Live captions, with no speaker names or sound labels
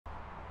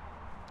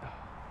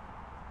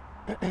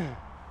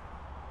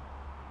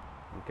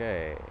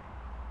Okay,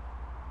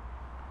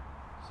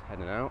 just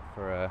heading out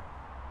for a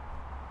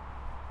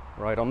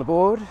ride on the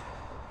board.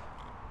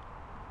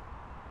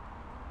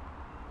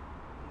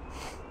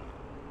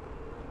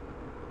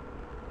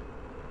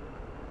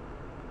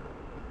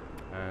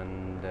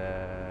 And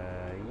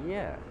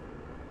yeah,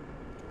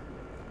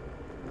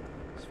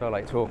 just felt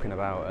like talking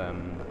about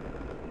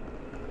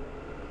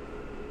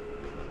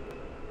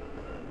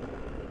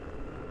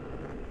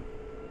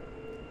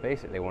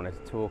basically wanted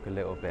to talk a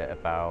little bit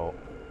about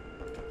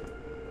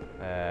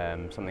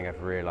something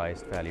I've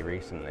realised fairly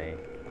recently,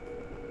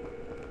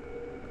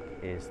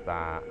 is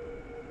that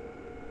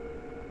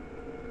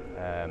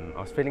I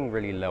was feeling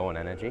really low on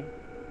energy,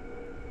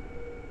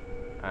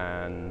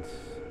 and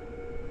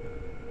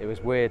it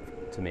was weird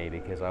to me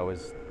because I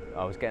was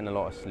getting a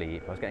lot of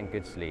sleep. I was getting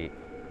good sleep.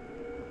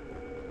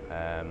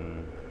 I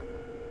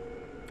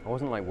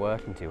wasn't like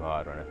working too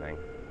hard or anything.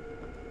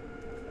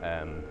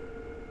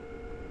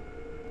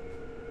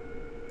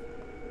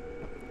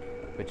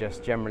 But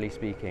just generally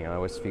speaking, I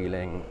was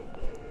feeling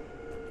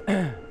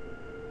like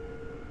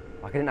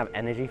I didn't have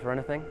energy for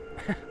anything.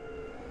 I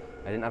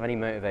didn't have any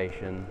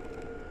motivation,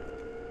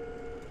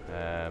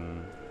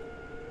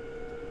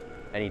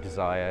 any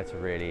desire to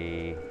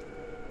really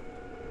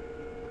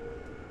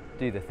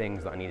do the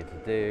things that I needed to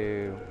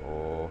do,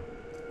 or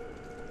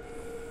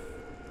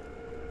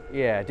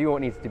do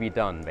what needs to be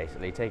done,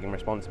 basically taking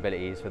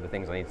responsibilities for the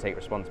things I need to take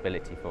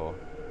responsibility for.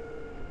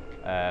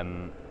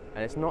 And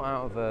it's not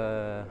out of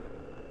a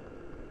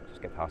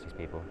just get past these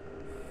people.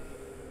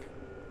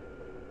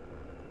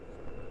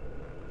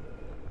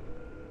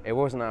 It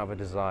wasn't out of a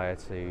desire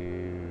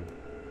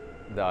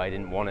that I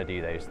didn't want to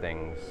do those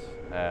things,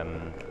 but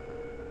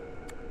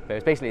it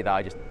was basically that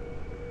I just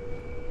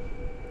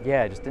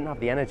didn't have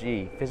the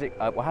energy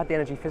I had the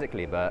energy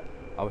physically, but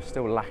I was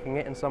still lacking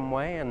it in some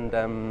way. And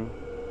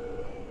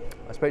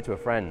I spoke to a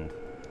friend,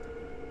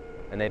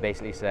 and they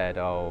basically said,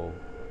 "Oh,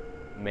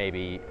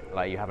 maybe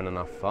like you haven't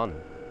enough fun."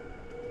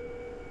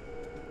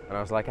 And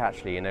I was like,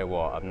 actually, you know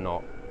what?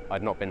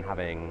 I'd not been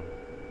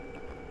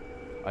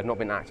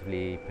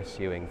actively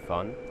pursuing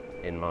fun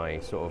in my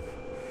sort of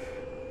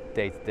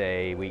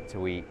day-to-day,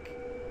 week-to-week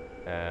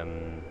how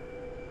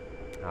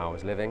I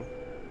was living.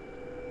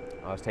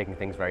 I was taking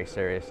things very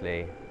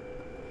seriously,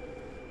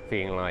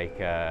 feeling like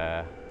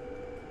the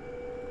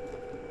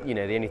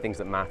only things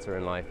that matter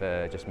in life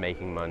are just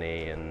making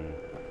money and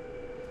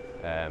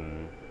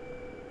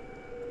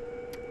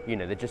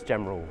the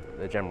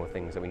general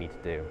things that we need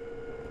to do.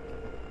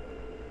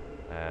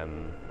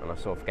 And I was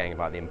sort of forgetting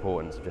about the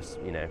importance of just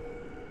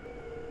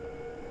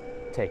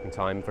taking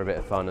time for a bit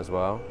of fun as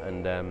well.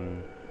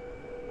 And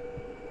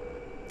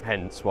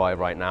hence why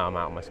right now I'm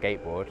out on my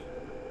skateboard.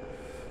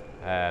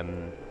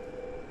 And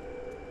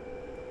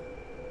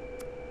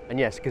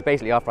yes, because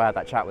basically after I had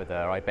that chat with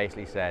her, I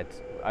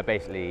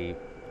basically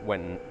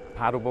went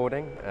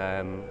paddleboarding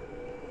a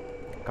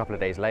couple of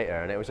days later,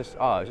 and it was just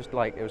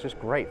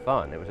great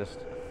fun. It was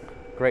just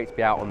great to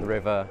be out on the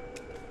river.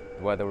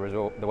 The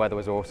weather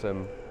was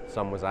awesome.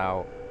 Sun was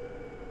out,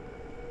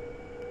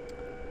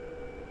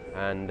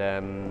 and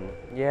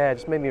it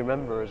just made me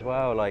remember as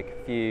well. Like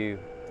a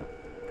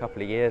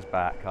couple of years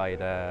back,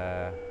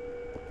 I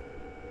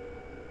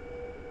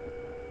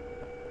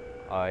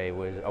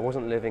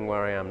wasn't living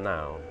where I am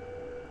now.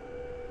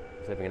 I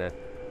was living in a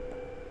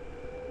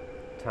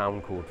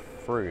town called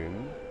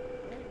Frome.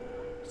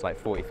 It's like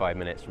 45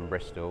 minutes from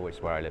Bristol, which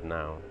is where I live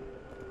now.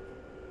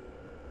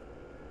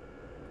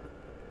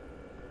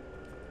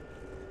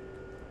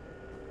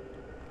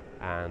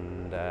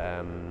 And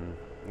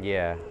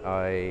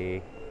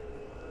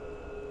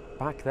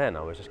back then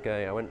I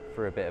went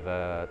through a bit of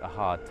a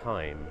hard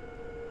time,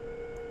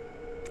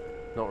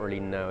 not really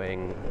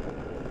knowing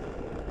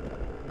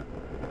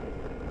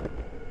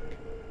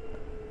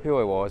who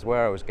I was,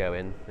 where I was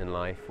going in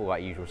life, all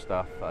that usual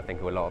stuff that I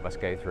think a lot of us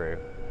go through.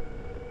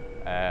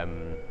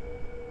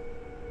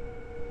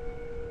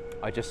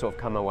 I just sort of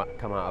come out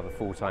of a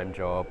full-time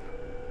job,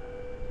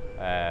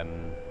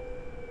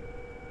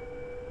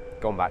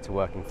 gone back to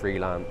working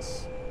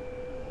freelance,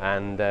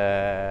 and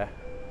I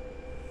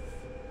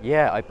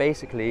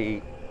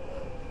basically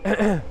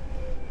didn't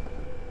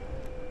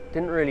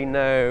really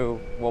know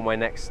what my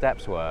next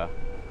steps were.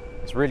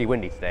 It's really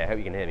windy today, I hope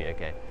you can hear me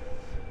okay.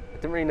 I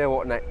didn't really know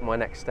what my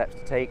next steps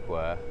to take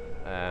were.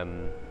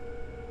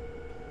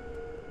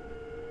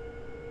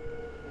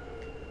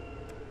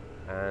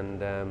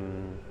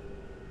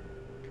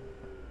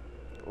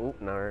 Oh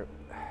no.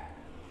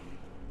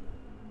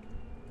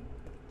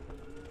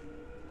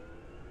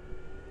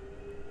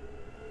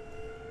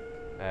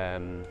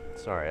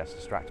 Sorry, that's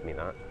distracted me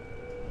that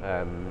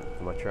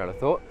from my trail of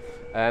thought.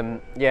 I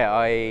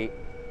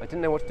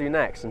didn't know what to do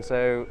next, and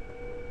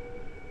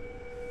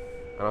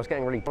I was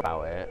getting really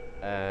about it.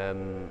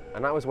 And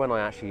that was when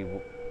I actually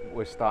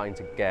was starting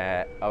to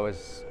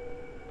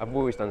I've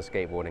always done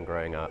skateboarding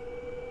growing up.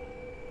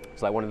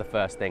 It's like one of the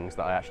first things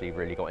that I actually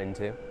really got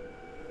into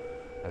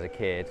as a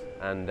kid,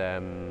 and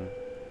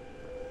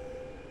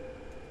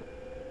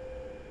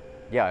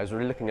yeah, I was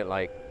really looking at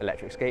like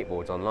electric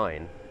skateboards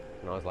online,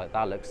 and I was like,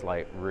 that looks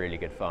like really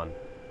good fun.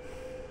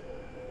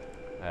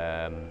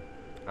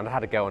 And I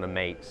had a go on a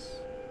mate's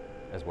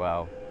as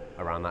well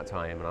around that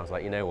time, and I was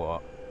like, you know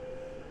what,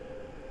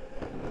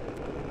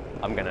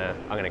 I'm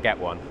gonna get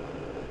one.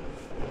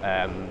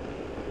 I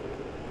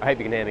hope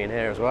you can hear me in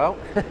here as well.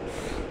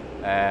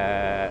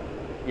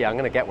 Yeah, I'm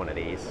gonna get one of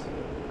these.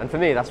 And for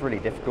me, that's really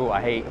difficult.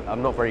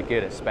 I'm not very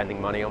good at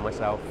spending money on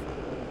myself.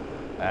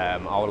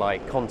 I'll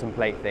like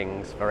contemplate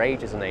things for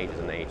ages and ages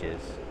and ages,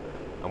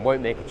 and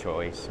won't make a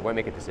choice, won't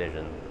make a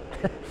decision.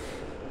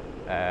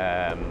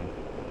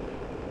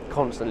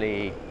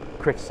 Constantly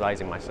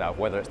criticizing myself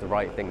whether it's the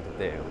right thing to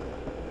do.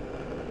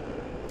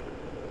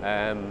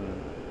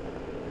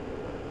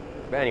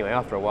 But anyway,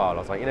 after a while, I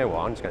was like, you know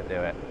what, I'm just going to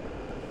do it.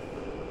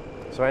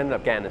 So I ended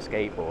up getting a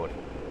skateboard.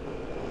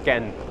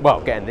 Getting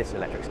this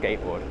electric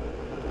skateboard.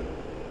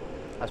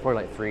 That's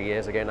probably like 3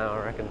 years ago now,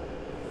 I reckon.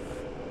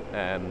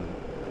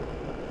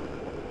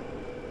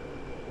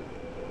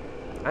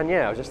 And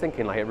yeah, I was just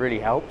thinking, like, it really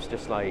helps.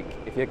 Just like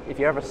if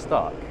you're ever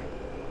stuck,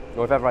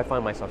 or if ever I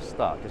find myself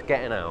stuck, just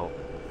getting out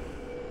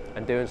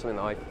and doing something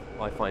that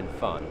I find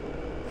fun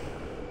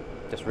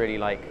just really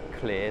like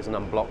clears and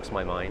unblocks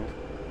my mind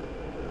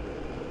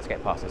to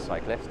get past this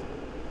cyclist.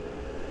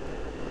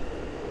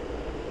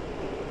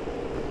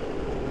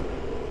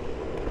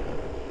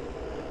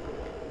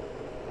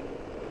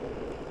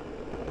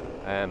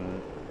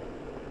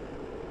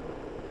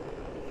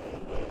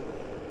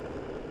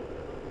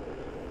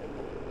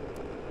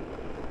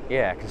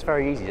 Yeah, because it's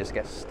very easy to just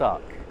get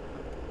stuck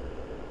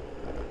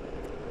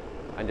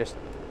and just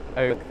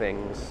overlook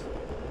things.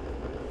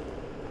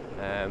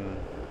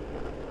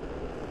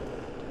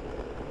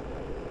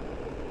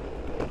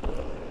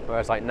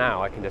 Whereas like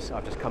now, I've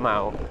just come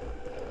out,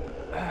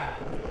 have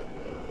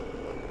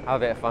a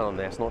bit of fun on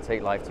this, not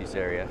take life too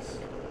serious.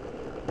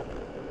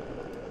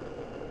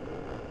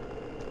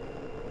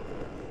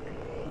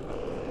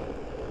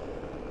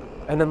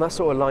 And then that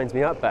sort of lines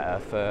me up better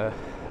for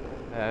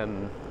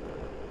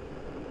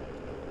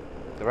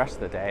the rest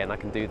of the day, and I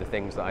can do the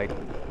things that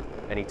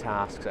any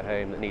tasks at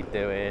home that need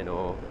doing,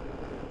 or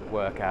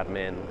work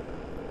admin,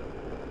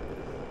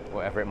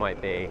 whatever it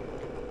might be.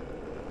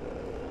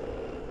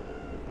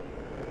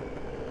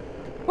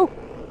 Woo.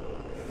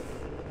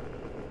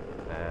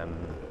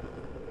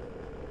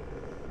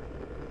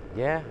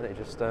 Yeah, and it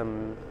just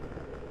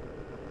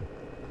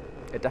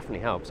it definitely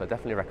helps. I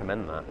definitely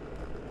recommend that.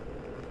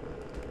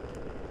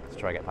 Let's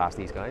try to get past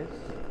these guys.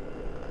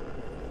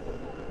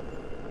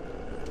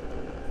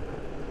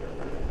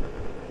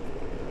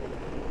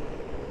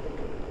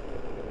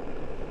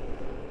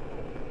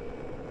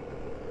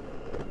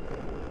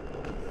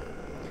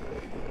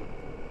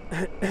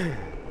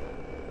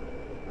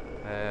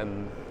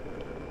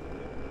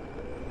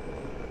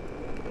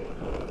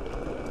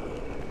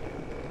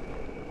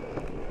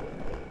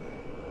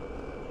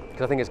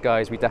 Because I think as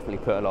guys, we definitely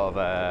put a lot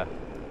of,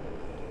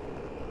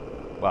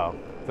 well,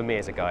 for me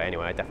as a guy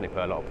anyway, I definitely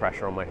put a lot of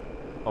pressure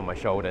on my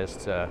shoulders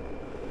to,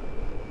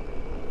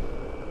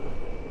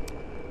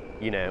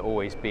 you know,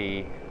 always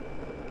feel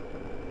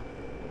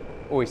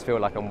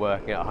like I'm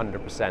working at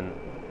 100%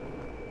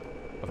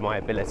 of my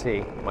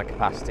ability, my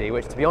capacity,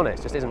 which to be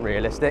honest just isn't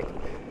realistic.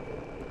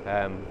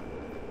 I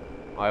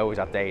always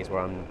have days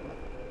where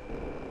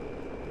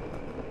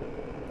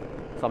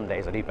some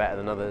days I do better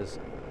than others,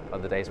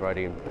 other days where I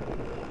do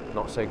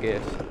not so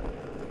good.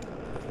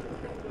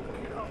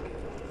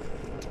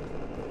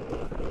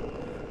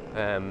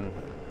 And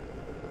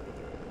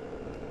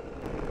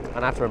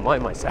I have to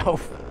remind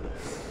myself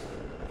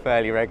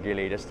fairly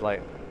regularly, just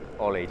like,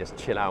 Ollie, just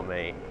chill out,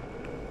 mate.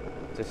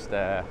 Just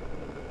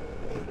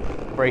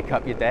break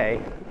up your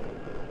day.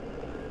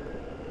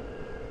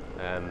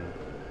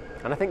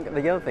 And I think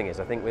the other thing is,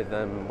 I think with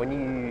the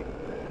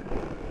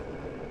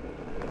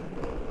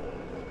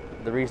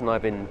reason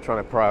I've been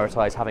trying to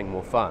prioritise having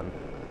more fun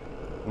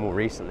more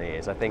recently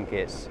is I think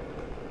it's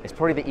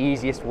probably the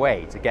easiest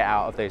way to get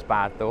out of those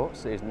bad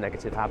thoughts, those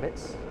negative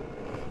habits.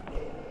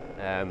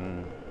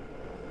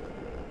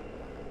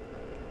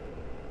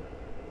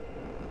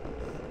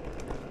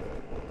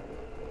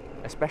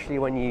 Especially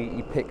when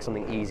you pick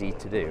something easy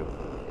to do.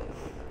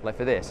 Like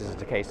for this is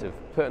a case of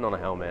putting on a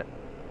helmet,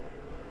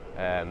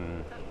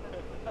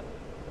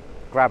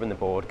 grabbing the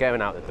board,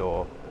 going out the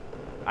door,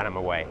 and I'm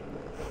away.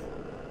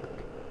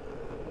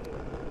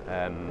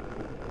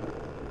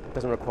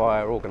 Doesn't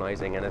require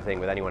organising anything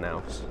with anyone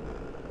else.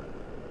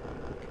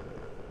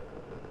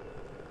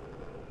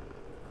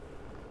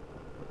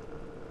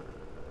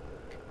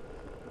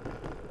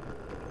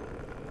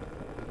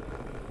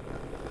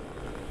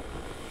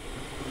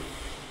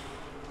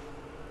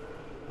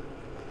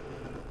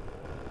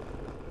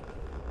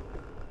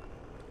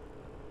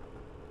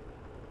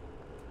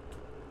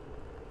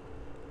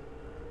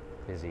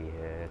 Busy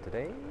here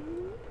today.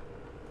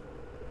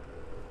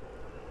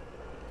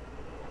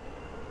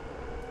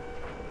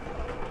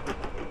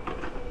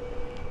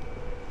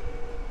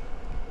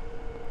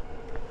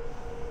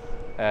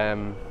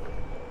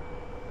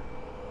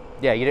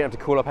 Yeah, you don't have to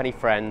call up any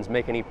friends,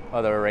 make any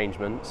other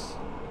arrangements.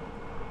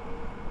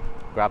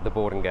 grab the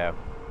board and go.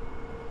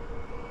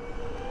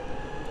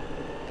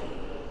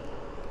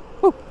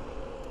 Whew.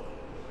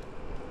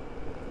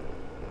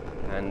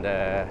 And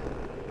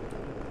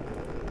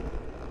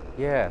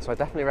yeah, so I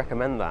definitely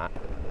recommend that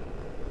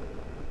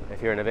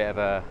if you're in a bit of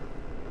a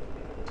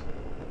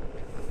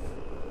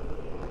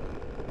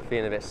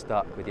feeling a bit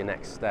stuck with your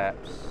next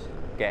steps,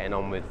 getting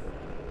on with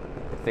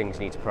the things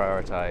you need to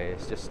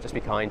prioritize. Just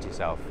be kind to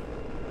yourself,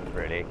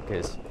 really,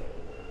 because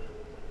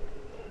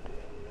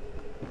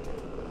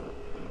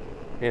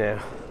you know,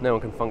 no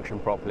one can function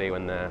properly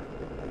when they're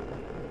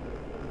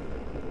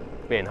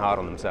being hard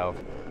on themselves.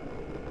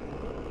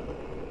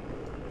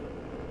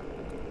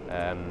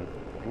 And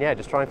yeah,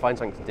 just try and find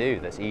something to do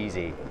that's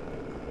easy,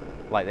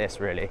 like this,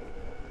 really.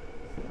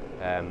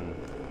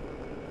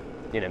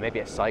 You know, maybe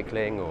it's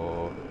cycling,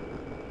 or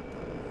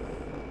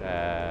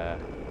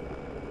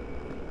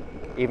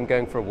even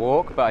going for a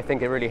walk, but I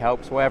think it really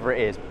helps, wherever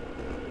it is.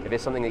 If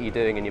it's something that you're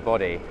doing in your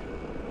body,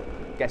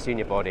 gets you in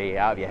your body,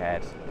 out of your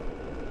head.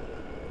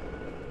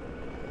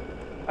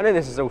 I know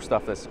this is all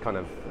stuff that's kind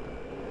of,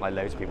 like,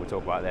 loads of people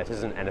talk about this. This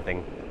isn't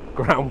anything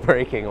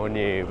groundbreaking or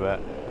new, but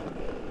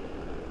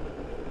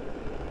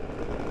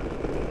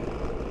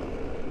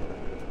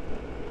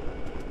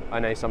I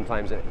know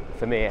sometimes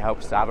for me it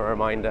helps to have a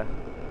reminder.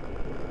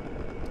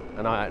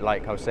 And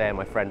like I was saying,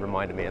 my friend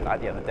reminded me of that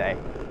the other day.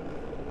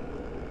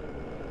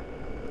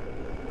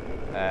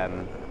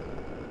 And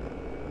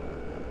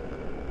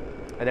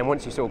then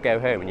once you sort of go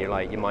home and you're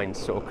like, your mind's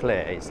sort of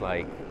clear, it's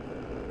like,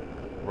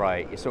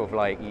 right, you're sort of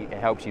like, it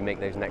helps you make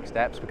those next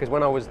steps. Because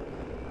when I was,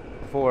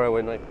 before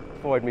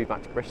I'd moved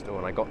back to Bristol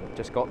and I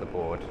just got the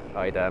board,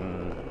 I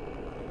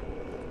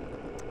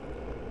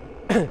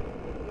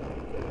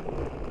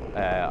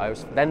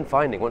was then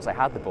finding, once I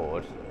had the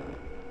board,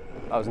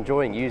 I was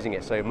enjoying using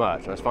it so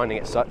much, and I was finding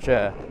it such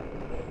a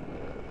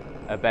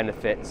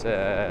benefit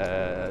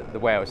to the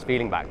way I was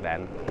feeling back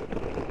then,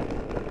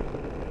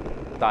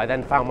 that I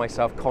then found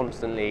myself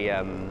constantly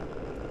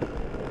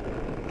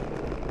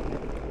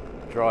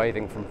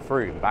driving from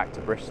Frome back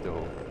to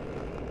Bristol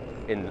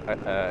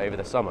over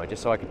the summer,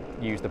 just so I could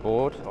use the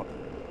board,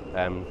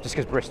 just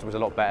because Bristol was a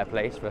lot better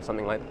place for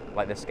something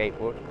like this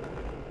skateboard.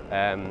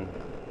 And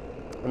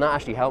that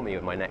actually helped me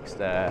with my next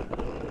steps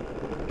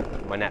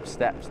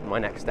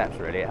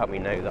really. It helped me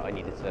know that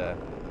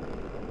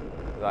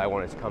that I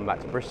wanted to come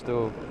back to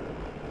Bristol.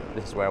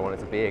 This is where I wanted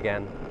to be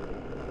again.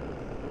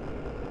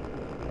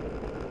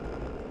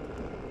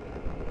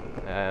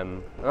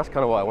 And that's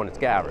kind of what I wanted to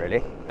get at,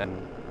 really.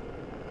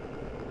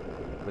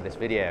 With this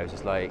video, it's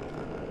just like,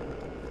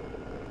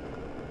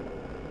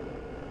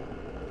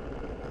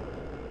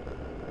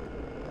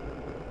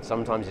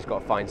 sometimes you've got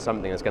to find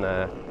something that's going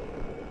to,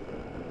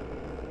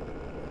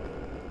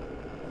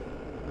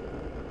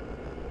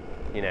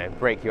 you know,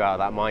 break you out of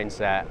that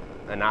mindset,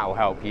 and that will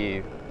help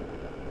you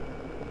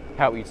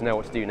to know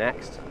what to do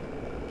next,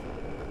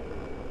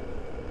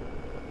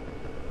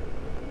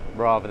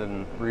 rather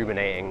than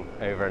ruminating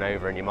over and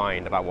over in your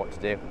mind about what to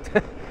do.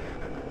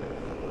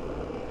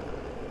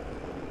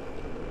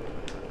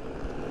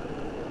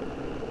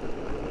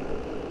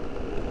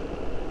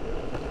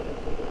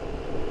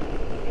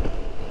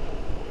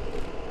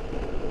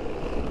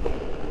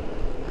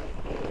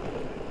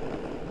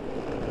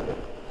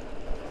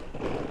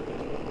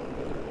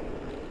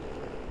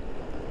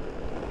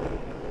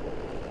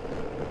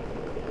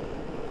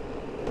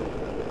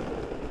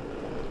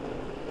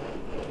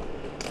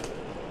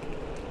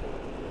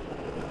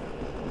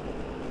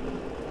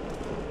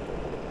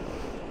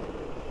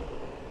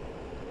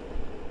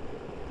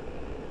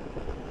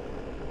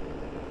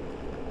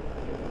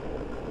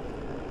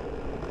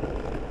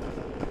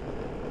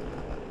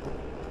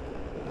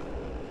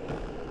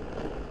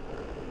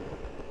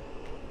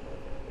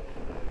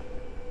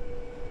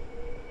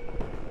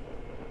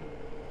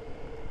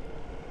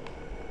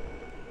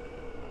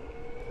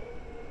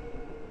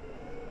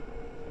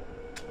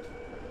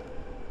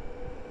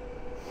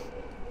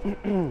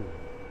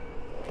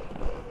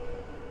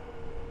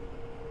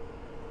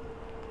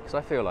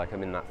 Because I feel like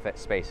I'm in that fit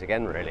space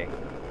again, really,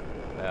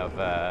 of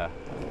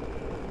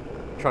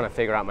trying to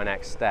figure out my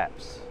next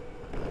steps,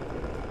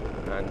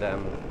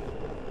 and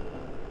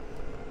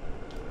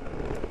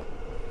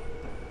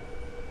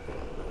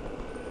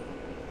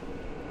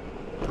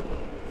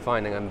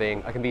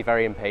finding I can be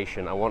very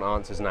impatient. I want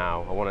answers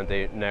now. I want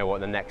to know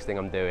what the next thing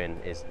I'm doing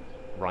is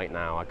right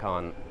now. I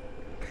can't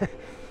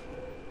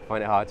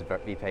find it hard to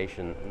be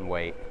patient and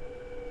wait.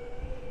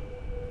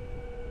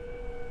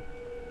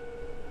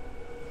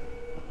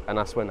 And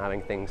that's when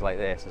having things like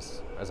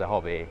this as a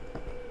hobby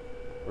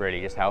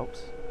really just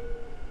helps.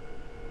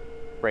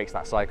 Breaks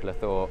that cycle of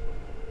thought.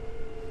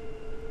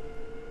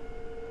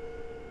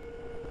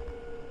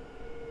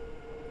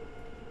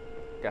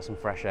 Get some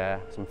fresh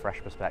air, some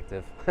fresh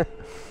perspective.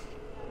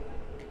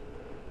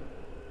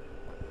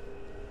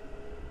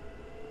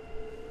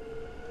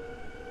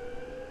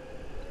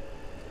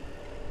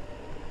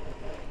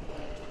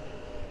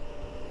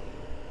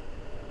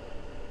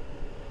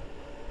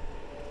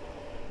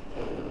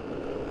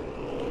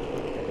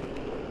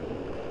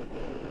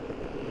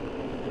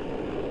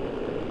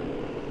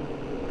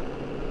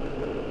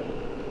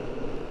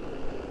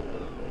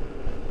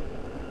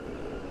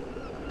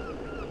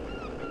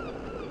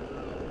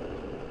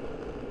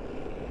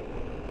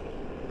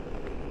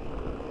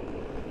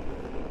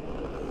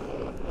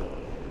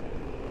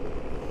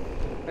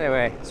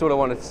 Anyway, that's all I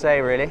wanted to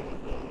say really.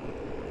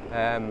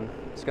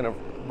 Just gonna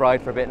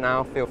ride for a bit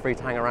now. Feel free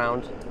to hang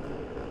around.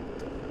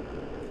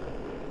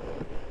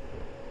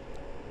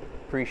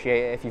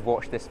 Appreciate it if you've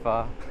watched this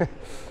far.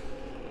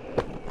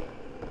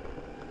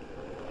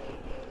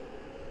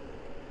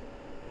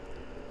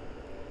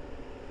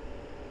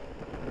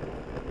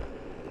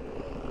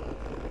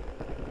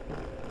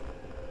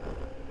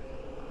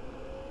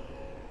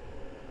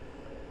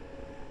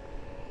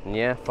 And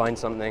yeah, find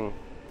something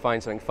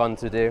fun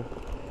to do.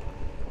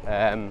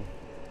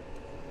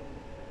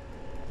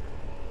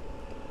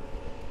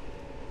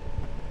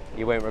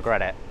 You won't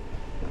regret it.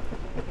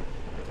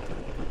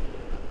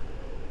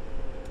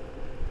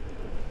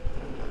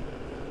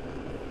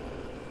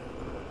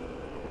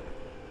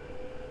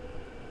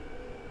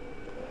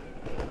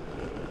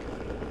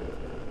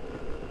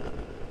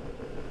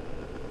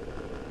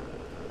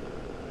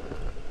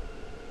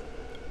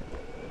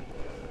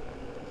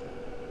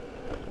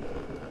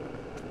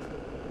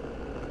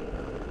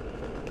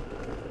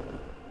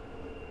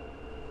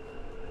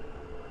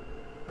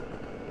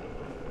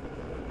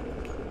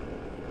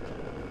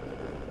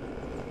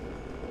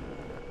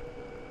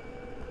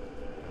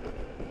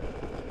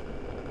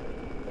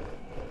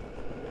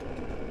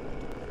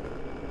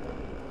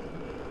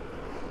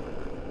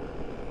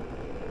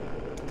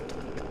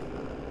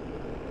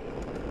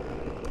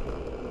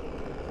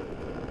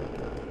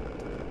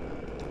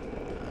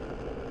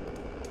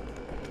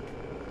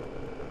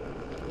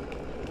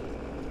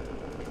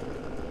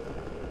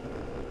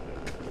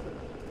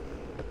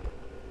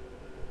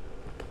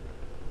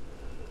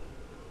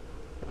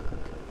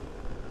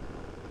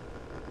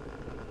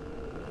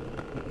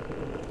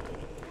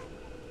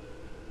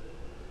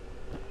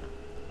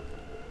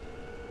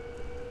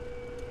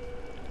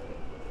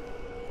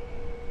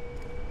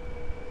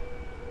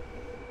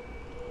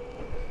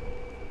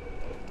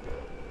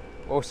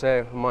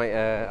 Also,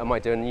 I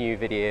might do a new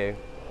video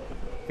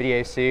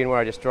soon where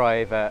I just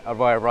drive, where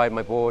I ride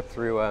my board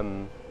through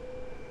and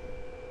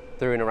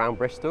around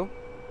Bristol.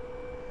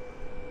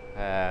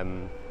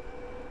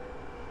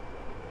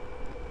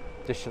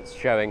 Just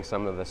showing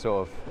some of the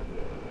sort of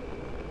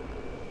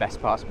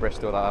best parts of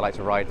Bristol that I like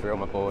to ride through on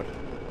my board.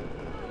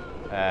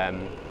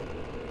 And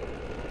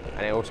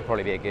it'll also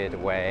probably be a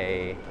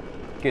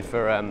good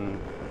for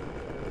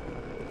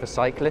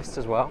cyclists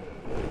as well.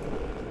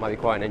 Might be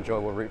quite an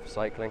enjoyable route for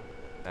cycling.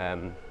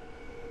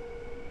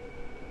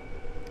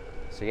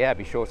 So yeah,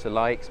 be sure to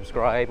like,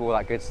 subscribe, all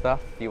that good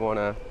stuff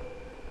if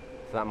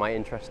that might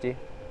interest you.